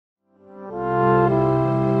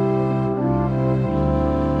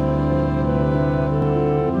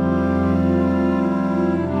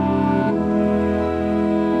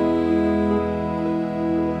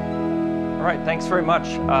Thanks very much.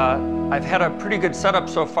 I've had a pretty good setup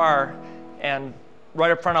so far, and right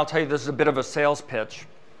up front I'll tell you this is a bit of a sales pitch.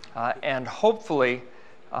 And hopefully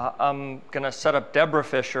I'm going to set up Deborah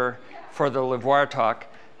Fisher for the Livoire talk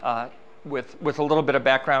with a little bit of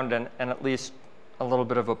background and at least a little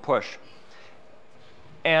bit of a push.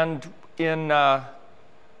 And in a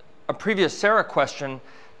previous Sarah question,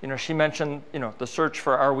 she mentioned the search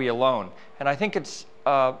for are we alone? And I think it's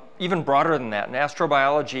even broader than that. And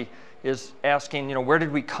astrobiology is asking, where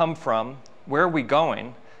did we come from, where are we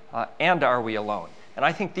going, and are we alone? And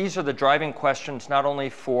I think these are the driving questions not only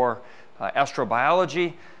for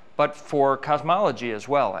astrobiology, but for cosmology as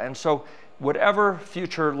well. And so whatever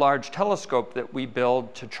future large telescope that we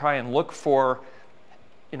build to try and look for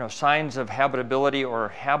signs of habitability or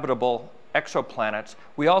habitable exoplanets,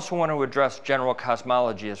 we also want to address general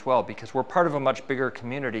cosmology as well, because we're part of a much bigger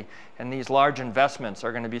community, and these large investments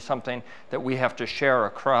are going to be something that we have to share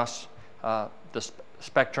across the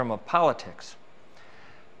spectrum of politics.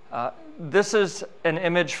 This is an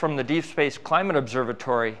image from the Deep Space Climate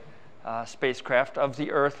Observatory spacecraft of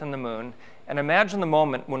the Earth and the Moon. And imagine the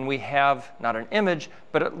moment when we have not an image,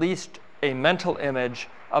 but at least a mental image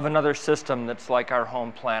of another system that's like our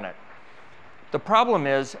home planet. The problem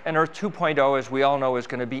is, an Earth 2.0, as we all know, is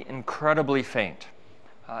going to be incredibly faint.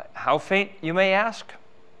 How faint, you may ask?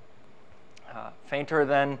 Fainter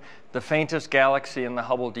than the faintest galaxy in the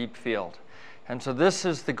Hubble Deep Field. And so this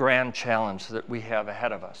is the grand challenge that we have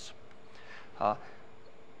ahead of us.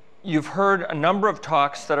 You've heard a number of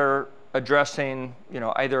talks that are addressing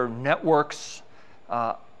either networks,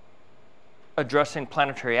 addressing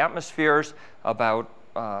planetary atmospheres, about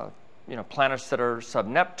planets that are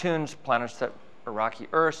sub-Neptunes, planets that are rocky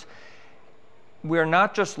Earths. We're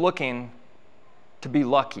not just looking to be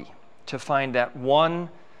lucky to find that one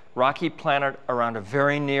rocky planet around a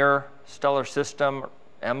very near stellar system,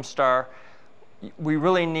 M-star. We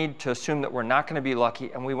really need to assume that we're not going to be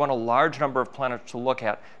lucky, and we want a large number of planets to look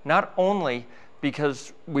at, not only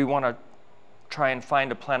because we want to try and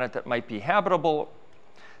find a planet that might be habitable,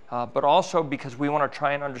 but also because we want to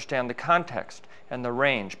try and understand the context and the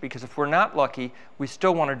range. Because if we're not lucky, we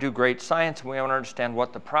still want to do great science, and we want to understand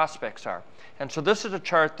what the prospects are. And so this is a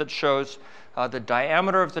chart that shows the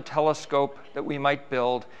diameter of the telescope that we might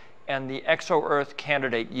build and the exo-Earth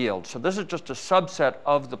candidate yield. So this is just a subset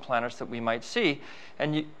of the planets that we might see.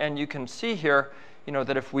 And you can see here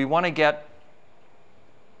that if we want to get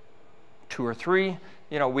 2 or 3,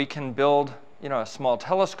 we can build a small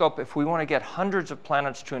telescope. If we want to get hundreds of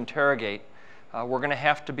planets to interrogate, we're going to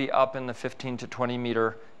have to be up in the 15 to 20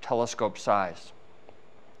 meter telescope size.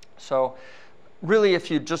 So really,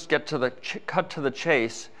 if you just get to the cut to the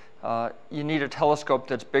chase, you need a telescope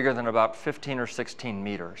that's bigger than about 15 or 16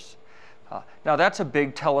 meters. Now that's a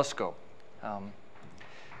big telescope,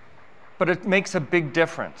 but it makes a big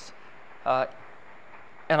difference. And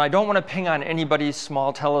I don't want to ping on anybody's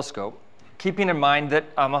small telescope, keeping in mind that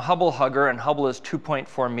I'm a Hubble hugger, and Hubble is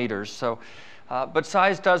 2.4 meters. So, but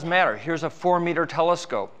size does matter. Here's a 4-meter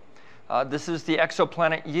telescope. This is the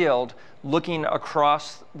exoplanet yield looking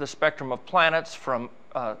across the spectrum of planets, from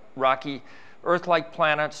rocky Earth-like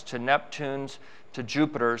planets to Neptunes to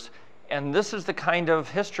Jupiters. And this is the kind of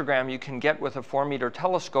histogram you can get with a 4-meter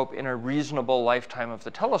telescope in a reasonable lifetime of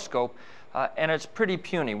the telescope. And it's pretty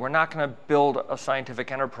puny. We're not going to build a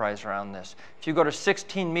scientific enterprise around this. If you go to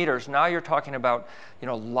 16 meters, now you're talking about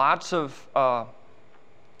lots of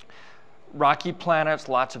rocky planets,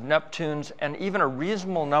 lots of Neptunes, and even a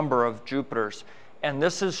reasonable number of Jupiters. And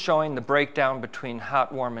this is showing the breakdown between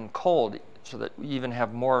hot, warm, and cold, so that we even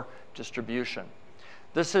have more distribution.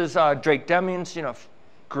 This is Drake-Deming's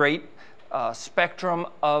great spectrum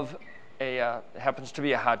of happens to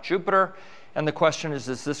be a hot Jupiter. And the question is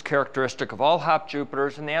this characteristic of all hot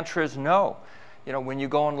Jupiters? And the answer is no. When you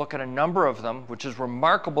go and look at a number of them, which is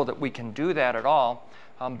remarkable that we can do that at all,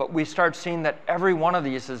 but we start seeing that every one of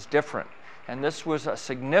these is different. And this was a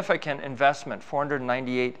significant investment,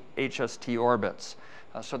 498 HST orbits.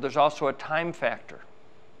 So there's also a time factor.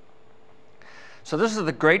 So this is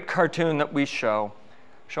the great cartoon that we show,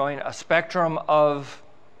 showing a spectrum of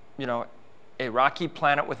a rocky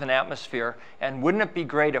planet with an atmosphere. And wouldn't it be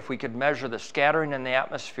great if we could measure the scattering in the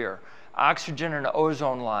atmosphere, oxygen and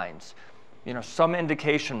ozone lines, some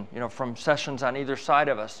indication from sessions on either side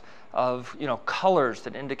of us of colors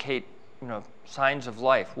that indicate signs of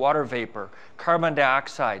life, water vapor, carbon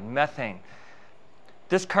dioxide, methane.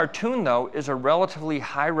 This cartoon, though, is a relatively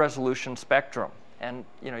high resolution spectrum. And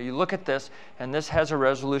you look at this, and this has a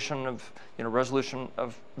resolution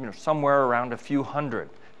of somewhere around a few hundred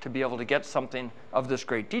to be able to get something of this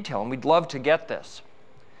great detail. And we'd love to get this.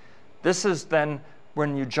 This is then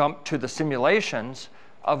when you jump to the simulations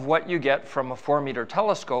of what you get from a 4-meter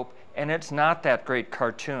telescope, and it's not that great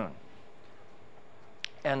cartoon.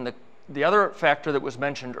 And the other factor that was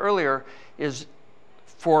mentioned earlier is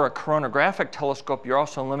for a coronagraphic telescope, you're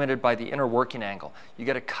also limited by the inner working angle. You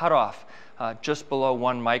get a cutoff just below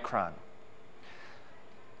 1 micron.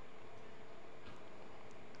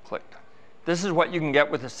 Clicked. This is what you can get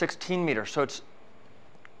with a 16-meter, so it's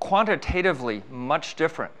quantitatively much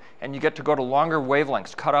different, and you get to go to longer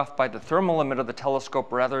wavelengths cut off by the thermal limit of the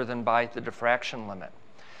telescope rather than by the diffraction limit.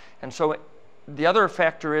 And so the other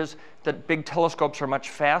factor is that big telescopes are much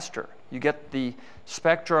faster. You get the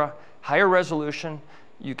spectra higher resolution,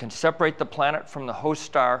 you can separate the planet from the host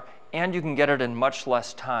star, and you can get it in much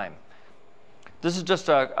less time. This is just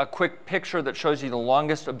a quick picture that shows you the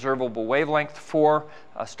longest observable wavelength for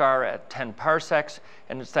a star at 10 parsecs,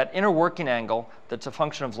 and it's that inner working angle that's a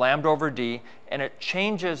function of lambda over d, and it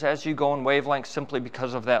changes as you go in wavelength simply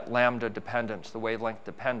because of that lambda dependence, the wavelength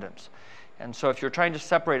dependence. And so if you're trying to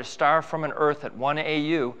separate a star from an Earth at 1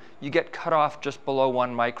 AU, you get cut off just below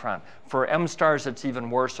 1 micron. For M stars, it's even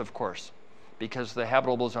worse, of course, because the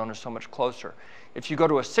habitable zone is so much closer. If you go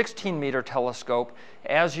to a 16-meter telescope,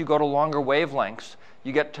 as you go to longer wavelengths,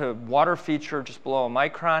 you get to water feature just below a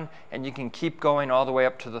micron, and you can keep going all the way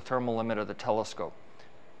up to the thermal limit of the telescope.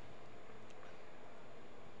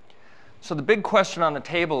 So the big question on the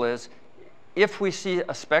table is, if we see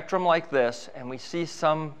a spectrum like this, and we see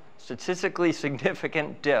some statistically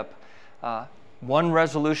significant dip, 1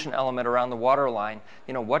 resolution element around the waterline,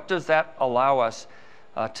 what does that allow us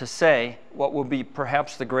to say what will be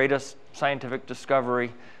perhaps the greatest scientific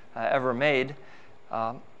discovery ever made?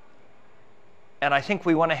 And I think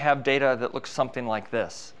we want to have data that looks something like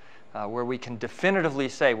this, where we can definitively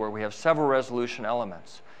say, where we have several resolution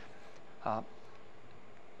elements.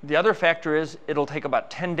 The other factor is it'll take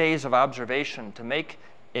about 10 days of observation to make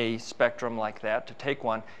a spectrum like that, to take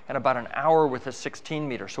one, and about an hour with a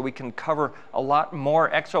 16-meter. So we can cover a lot more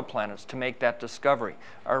exoplanets to make that discovery.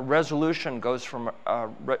 Our resolution goes from a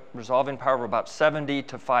resolving power of about 70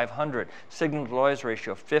 to 500, signal to noise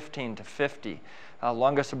ratio 15 to 50,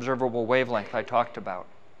 longest observable wavelength I talked about.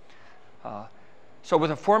 So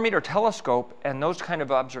with a 4-meter telescope and those kind of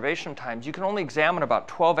observation times, you can only examine about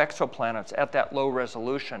 12 exoplanets at that low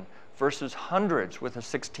resolution versus hundreds with a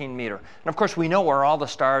 16-meter. And of course, we know where all the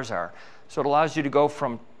stars are. So it allows you to go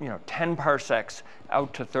from 10 parsecs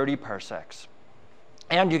out to 30 parsecs.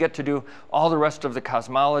 And you get to do all the rest of the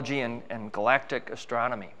cosmology and galactic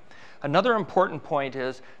astronomy. Another important point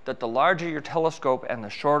is that the larger your telescope and the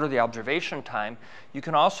shorter the observation time, you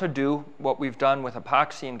can also do what we've done with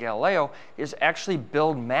epoxy and Galileo, is actually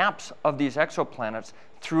build maps of these exoplanets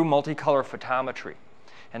through multicolor photometry.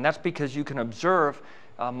 And that's because you can observe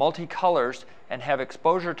multicolors and have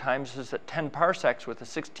exposure times is at 10 parsecs with a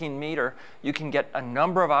 16-meter. You can get a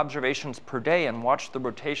number of observations per day and watch the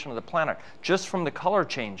rotation of the planet just from the color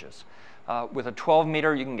changes. With a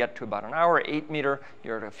 12-meter, you can get to about an hour. 8-meter,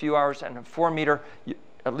 you're at a few hours. And a 4-meter,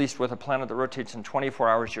 at least with a planet that rotates in 24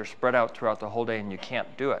 hours, you're spread out throughout the whole day and you can't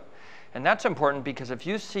do it. And that's important because if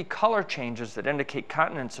you see color changes that indicate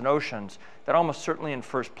continents and oceans, that almost certainly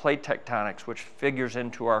infers plate tectonics, which figures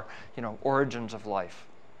into our origins of life.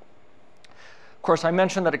 Of course, I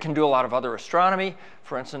mentioned that it can do a lot of other astronomy.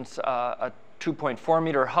 For instance, a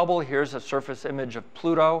 2.4-meter Hubble, here's a surface image of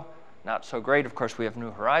Pluto. Not so great, of course, we have New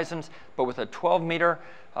Horizons. But with a 12-meter,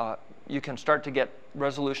 you can start to get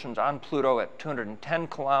resolutions on Pluto at 210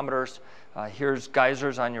 kilometers. Here's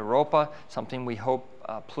geysers on Europa, something we hope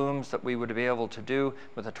plumes that we would be able to do.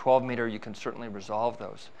 With a 12-meter, you can certainly resolve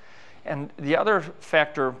those. And the other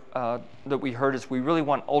factor that we heard is we really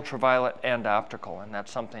want ultraviolet and optical, and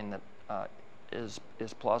that's something that is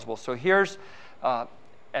plausible. So here's an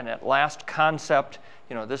at last concept.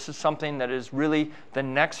 This is something that is really the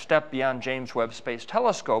next step beyond James Webb Space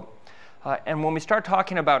Telescope. And when we start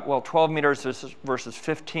talking about, well, 12 meters versus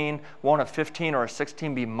 15, won't a 15 or a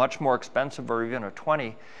 16 be much more expensive, or even a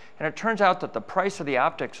 20? And it turns out that the price of the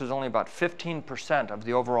optics is only about 15% of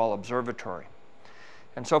the overall observatory.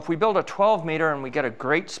 And so if we build a 12-meter and we get a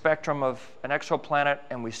great spectrum of an exoplanet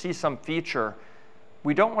and we see some feature,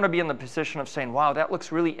 we don't want to be in the position of saying, wow, that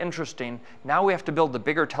looks really interesting. Now we have to build the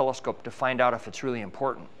bigger telescope to find out if it's really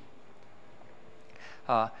important.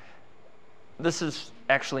 This is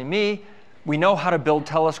actually me. We know how to build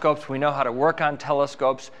telescopes. We know how to work on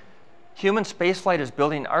telescopes. Human spaceflight is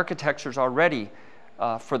building architectures already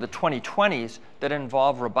for the 2020s that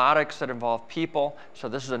involve robotics, that involve people. So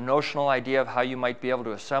this is a notional idea of how you might be able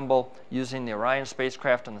to assemble using the Orion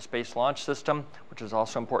spacecraft and the Space Launch System, which is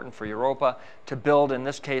also important for Europa, to build, in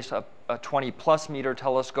this case, a 20-plus meter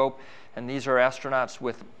telescope. And these are astronauts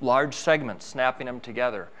with large segments, snapping them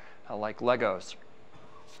together like Legos.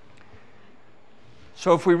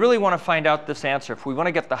 So if we really want to find out this answer, if we want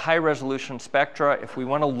to get the high-resolution spectra, if we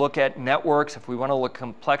want to look at networks, if we want to look at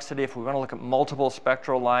complexity, if we want to look at multiple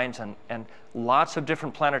spectral lines and lots of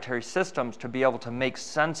different planetary systems to be able to make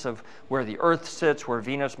sense of where the Earth sits, where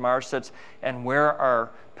Venus, Mars sits, and where our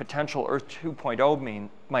potential Earth 2.0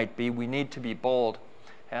 might be, we need to be bold.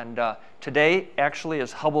 And today actually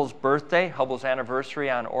is Hubble's birthday, Hubble's anniversary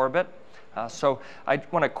on orbit. So I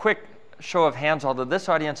want a quick show of hands, although this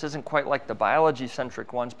audience isn't quite like the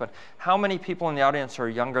biology-centric ones, but how many people in the audience are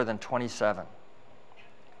younger than 27?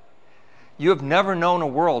 You have never known a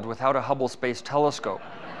world without a Hubble Space Telescope.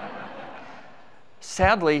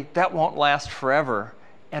 Sadly, that won't last forever.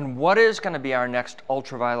 And what is going to be our next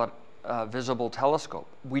ultraviolet visible telescope?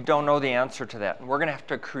 We don't know the answer to that, and we're going to have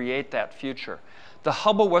to create that future. The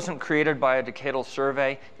Hubble wasn't created by a decadal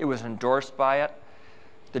survey. It was endorsed by it.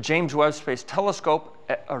 The James Webb Space Telescope,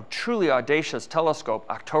 a truly audacious telescope,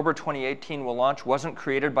 October 2018 will launch, wasn't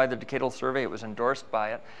created by the decadal survey. It was endorsed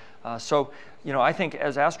by it. So, I think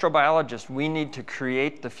as astrobiologists, we need to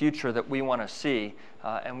create the future that we want to see,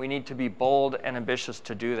 and we need to be bold and ambitious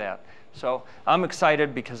to do that. So I'm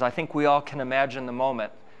excited because I think we all can imagine the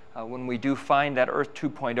moment when we do find that Earth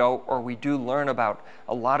 2.0, or we do learn about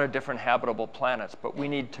a lot of different habitable planets, but we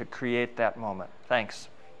need to create that moment. Thanks.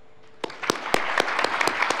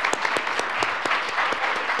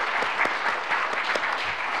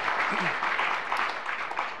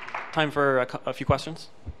 Time for a few questions.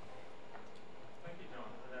 Thank you, John,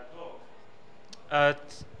 for that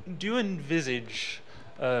talk. Do you envisage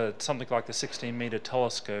something like the 16-meter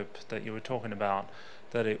telescope that you were talking about,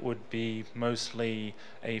 that it would be mostly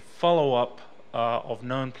a follow-up of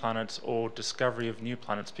known planets or discovery of new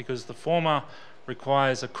planets? Because the former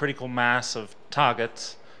requires a critical mass of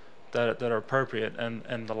targets that are appropriate,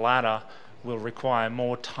 and the latter will require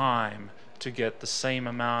more time to get the same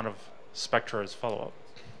amount of spectra as follow-up.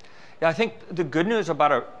 Yeah, I think the good news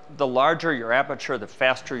about the larger your aperture, the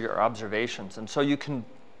faster your observations. And so you can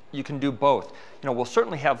do both. We'll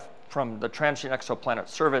certainly have, from the Transient Exoplanet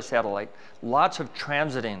Survey satellite, lots of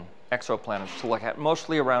transiting exoplanets to look at,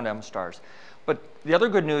 mostly around M-stars. But the other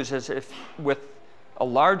good news is if with a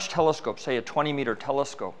large telescope, say a 20-meter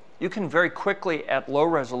telescope, you can very quickly, at low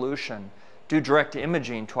resolution, do direct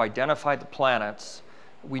imaging to identify the planets.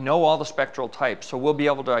 We know all the spectral types, so we'll be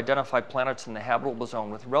able to identify planets in the habitable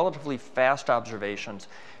zone with relatively fast observations.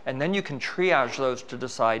 And then you can triage those to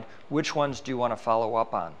decide which ones do you want to follow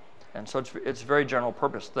up on. And so it's very general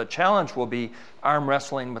purpose. The challenge will be arm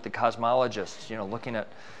wrestling with the cosmologists, looking at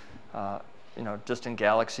distant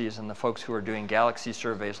galaxies, and the folks who are doing galaxy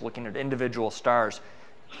surveys, looking at individual stars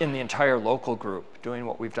in the entire local group, doing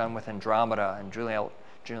what we've done with Andromeda and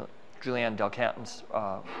Julianne Del Canton's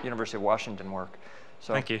University of Washington work.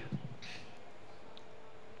 So, thank you.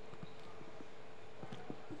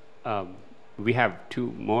 We have 2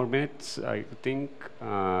 more minutes, I think,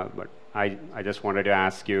 but I just wanted to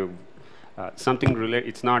ask you something related.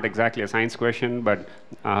 It's not exactly a science question, but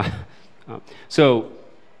so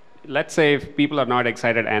let's say if people are not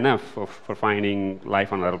excited enough for finding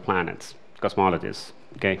life on other planets, cosmologists,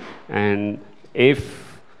 okay, and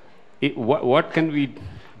what can we,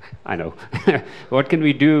 I know, what can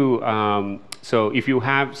we do? So if you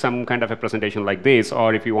have some kind of a presentation like this,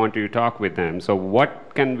 or if you want to talk with them, so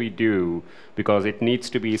what can we do? Because it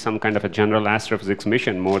needs to be some kind of a general astrophysics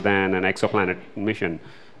mission more than an exoplanet mission.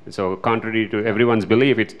 So contrary to everyone's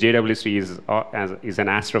belief, JWST is an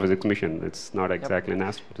astrophysics mission. It's not exactly an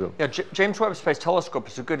astrophysics. Yeah, James Webb Space Telescope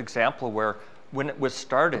is a good example where when it was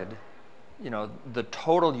started, the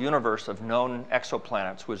total universe of known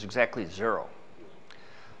exoplanets was exactly 0.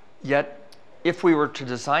 Yet, if we were to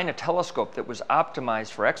design a telescope that was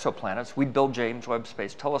optimized for exoplanets, we'd build James Webb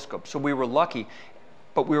Space Telescope. So we were lucky,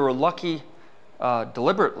 but we were lucky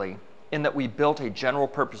deliberately in that we built a general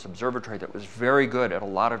purpose observatory that was very good at a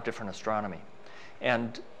lot of different astronomy.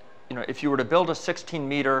 And if you were to build a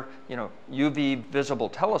 16-meter UV visible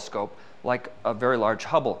telescope like a very large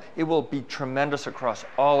Hubble, it will be tremendous across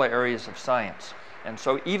all areas of science. And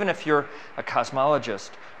so even if you're a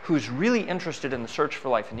cosmologist who's really interested in the search for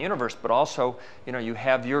life in the universe, but also you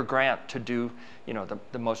have your grant to do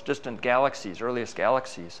the most distant galaxies, earliest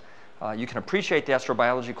galaxies, you can appreciate the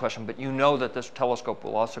astrobiology question, but you know that this telescope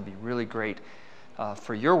will also be really great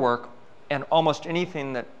for your work. And almost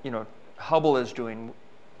anything that Hubble is doing,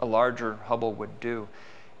 a larger Hubble would do.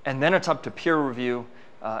 And then it's up to peer review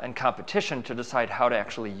and competition to decide how to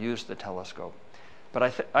actually use the telescope.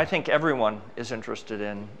 But I think everyone is interested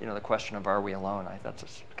in the question of, are we alone?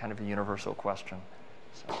 That's kind of a universal question.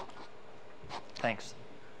 So, thanks.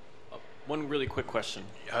 One really quick question.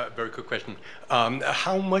 Very quick question.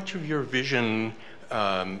 How much of your vision,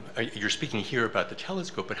 you're speaking here about the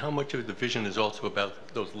telescope, but how much of the vision is also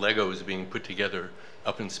about those Legos being put together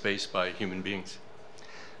up in space by human beings?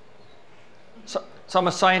 So I'm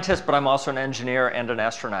a scientist, but I'm also an engineer and an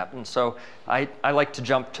astronaut. And so I like to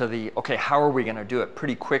jump to the, okay, how are we going to do it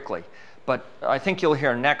pretty quickly? But I think you'll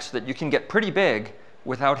hear next that you can get pretty big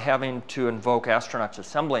without having to invoke astronauts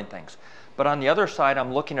assembling things. But on the other side,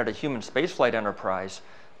 I'm looking at a human spaceflight enterprise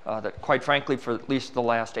that, quite frankly, for at least the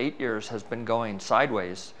last 8 years has been going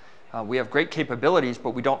sideways. We have great capabilities,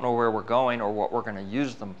 but we don't know where we're going or what we're going to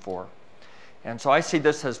use them for. And so I see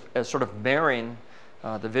this as sort of marrying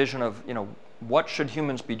the vision of, what should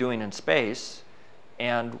humans be doing in space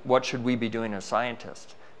and what should we be doing as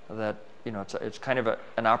scientists? That, it's kind of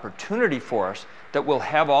an opportunity for us that we'll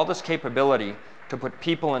have all this capability to put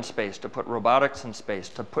people in space, to put robotics in space,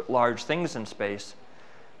 to put large things in space.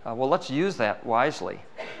 Well, let's use that wisely.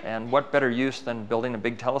 And what better use than building a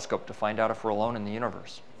big telescope to find out if we're alone in the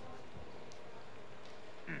universe?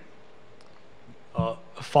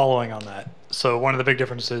 Following on that, so one of the big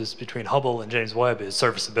differences between Hubble and James Webb is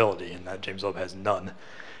serviceability, and that James Webb has none.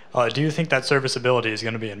 Do you think that serviceability is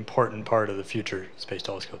going to be an important part of the future space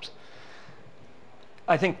telescopes?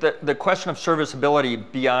 I think that the question of serviceability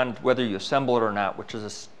beyond whether you assemble it or not, which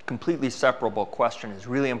is a completely separable question, is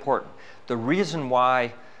really important. The reason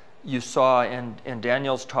why you saw in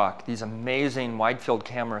Daniel's talk these amazing wide field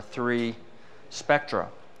camera 3 spectra,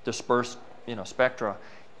 dispersed spectra,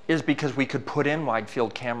 is because we could put in wide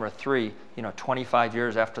field camera 3 25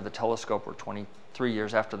 years after the telescope, or 23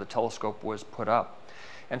 years after the telescope was put up.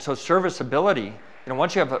 And so serviceability,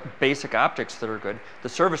 once you have basic optics that are good, the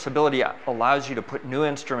serviceability allows you to put new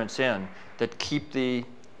instruments in that keep the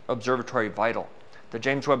observatory vital. The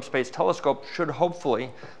James Webb Space Telescope should hopefully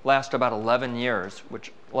last about 11 years,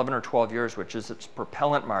 11 or 12 years, which is its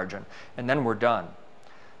propellant margin, and then we're done.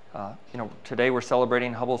 Today we're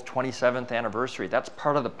celebrating Hubble's 27th anniversary. That's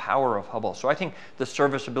part of the power of Hubble. So I think the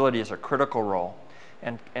serviceability is a critical role.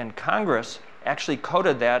 And Congress actually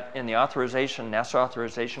coded that in the NASA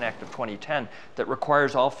Authorization Act of 2010 that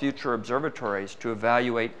requires all future observatories to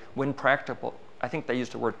evaluate when practicable, I think they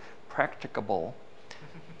used the word practicable,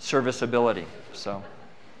 serviceability. So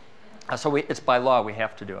it's by law, we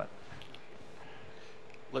have to do it.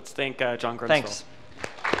 Let's thank John Grunsfeld. Thanks.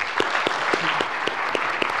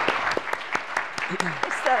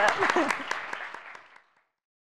 Nice setup.